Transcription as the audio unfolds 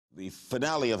The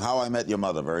finale of How I Met Your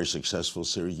Mother, very successful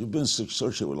series. You've been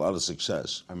associated with a lot of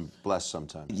success. I'm blessed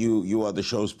sometimes. You are the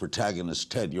show's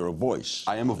protagonist, Ted. You're a voice.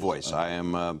 I am a voice. I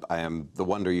am the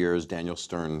Wonder Years, Daniel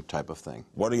Stern type of thing.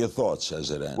 What are your thoughts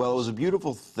as it ends? Well, it was a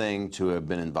beautiful thing to have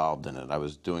been involved in it. I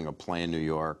was doing a play in New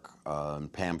York.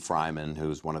 Pam Fryman,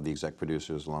 who's one of the exec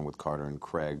producers, along with Carter and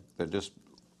Craig, they're just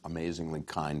amazingly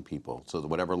kind people. So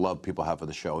whatever love people have for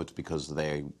the show, it's because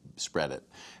they spread it.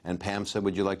 And Pam said,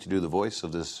 would you like to do the voice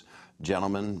of this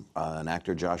gentleman, an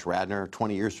actor, Josh Radnor,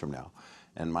 20 years from now?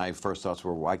 And my first thoughts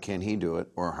were, why can't he do it?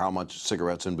 Or how much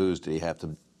cigarettes and booze did he have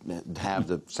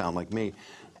to sound like me?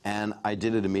 And I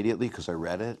did it immediately because I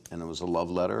read it, and it was a love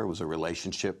letter. It was a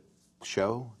relationship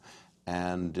show.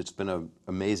 And it's been an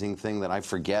amazing thing that I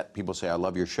forget. People say, I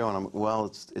love your show. And I'm, well,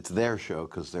 it's their show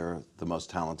because they're the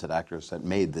most talented actors that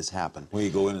made this happen. Will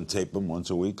you go in and tape them once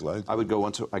a week? I would go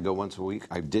once a week.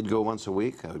 I did go once a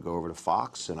week. I would go over to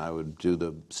Fox and I would do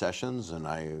the sessions, and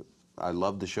I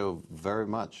love the show very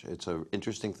much. It's an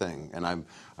interesting thing. And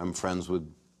I'm friends with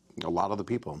a lot of the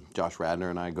people. Josh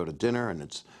Radnor and I go to dinner,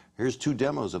 and here's 2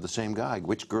 demos of the same guy.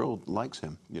 Which girl likes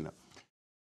him, you know?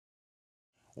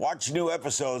 Watch new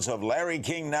episodes of Larry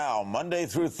King Now, Monday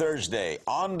through Thursday,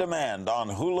 on demand on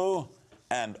Hulu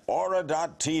and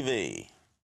Aura.tv.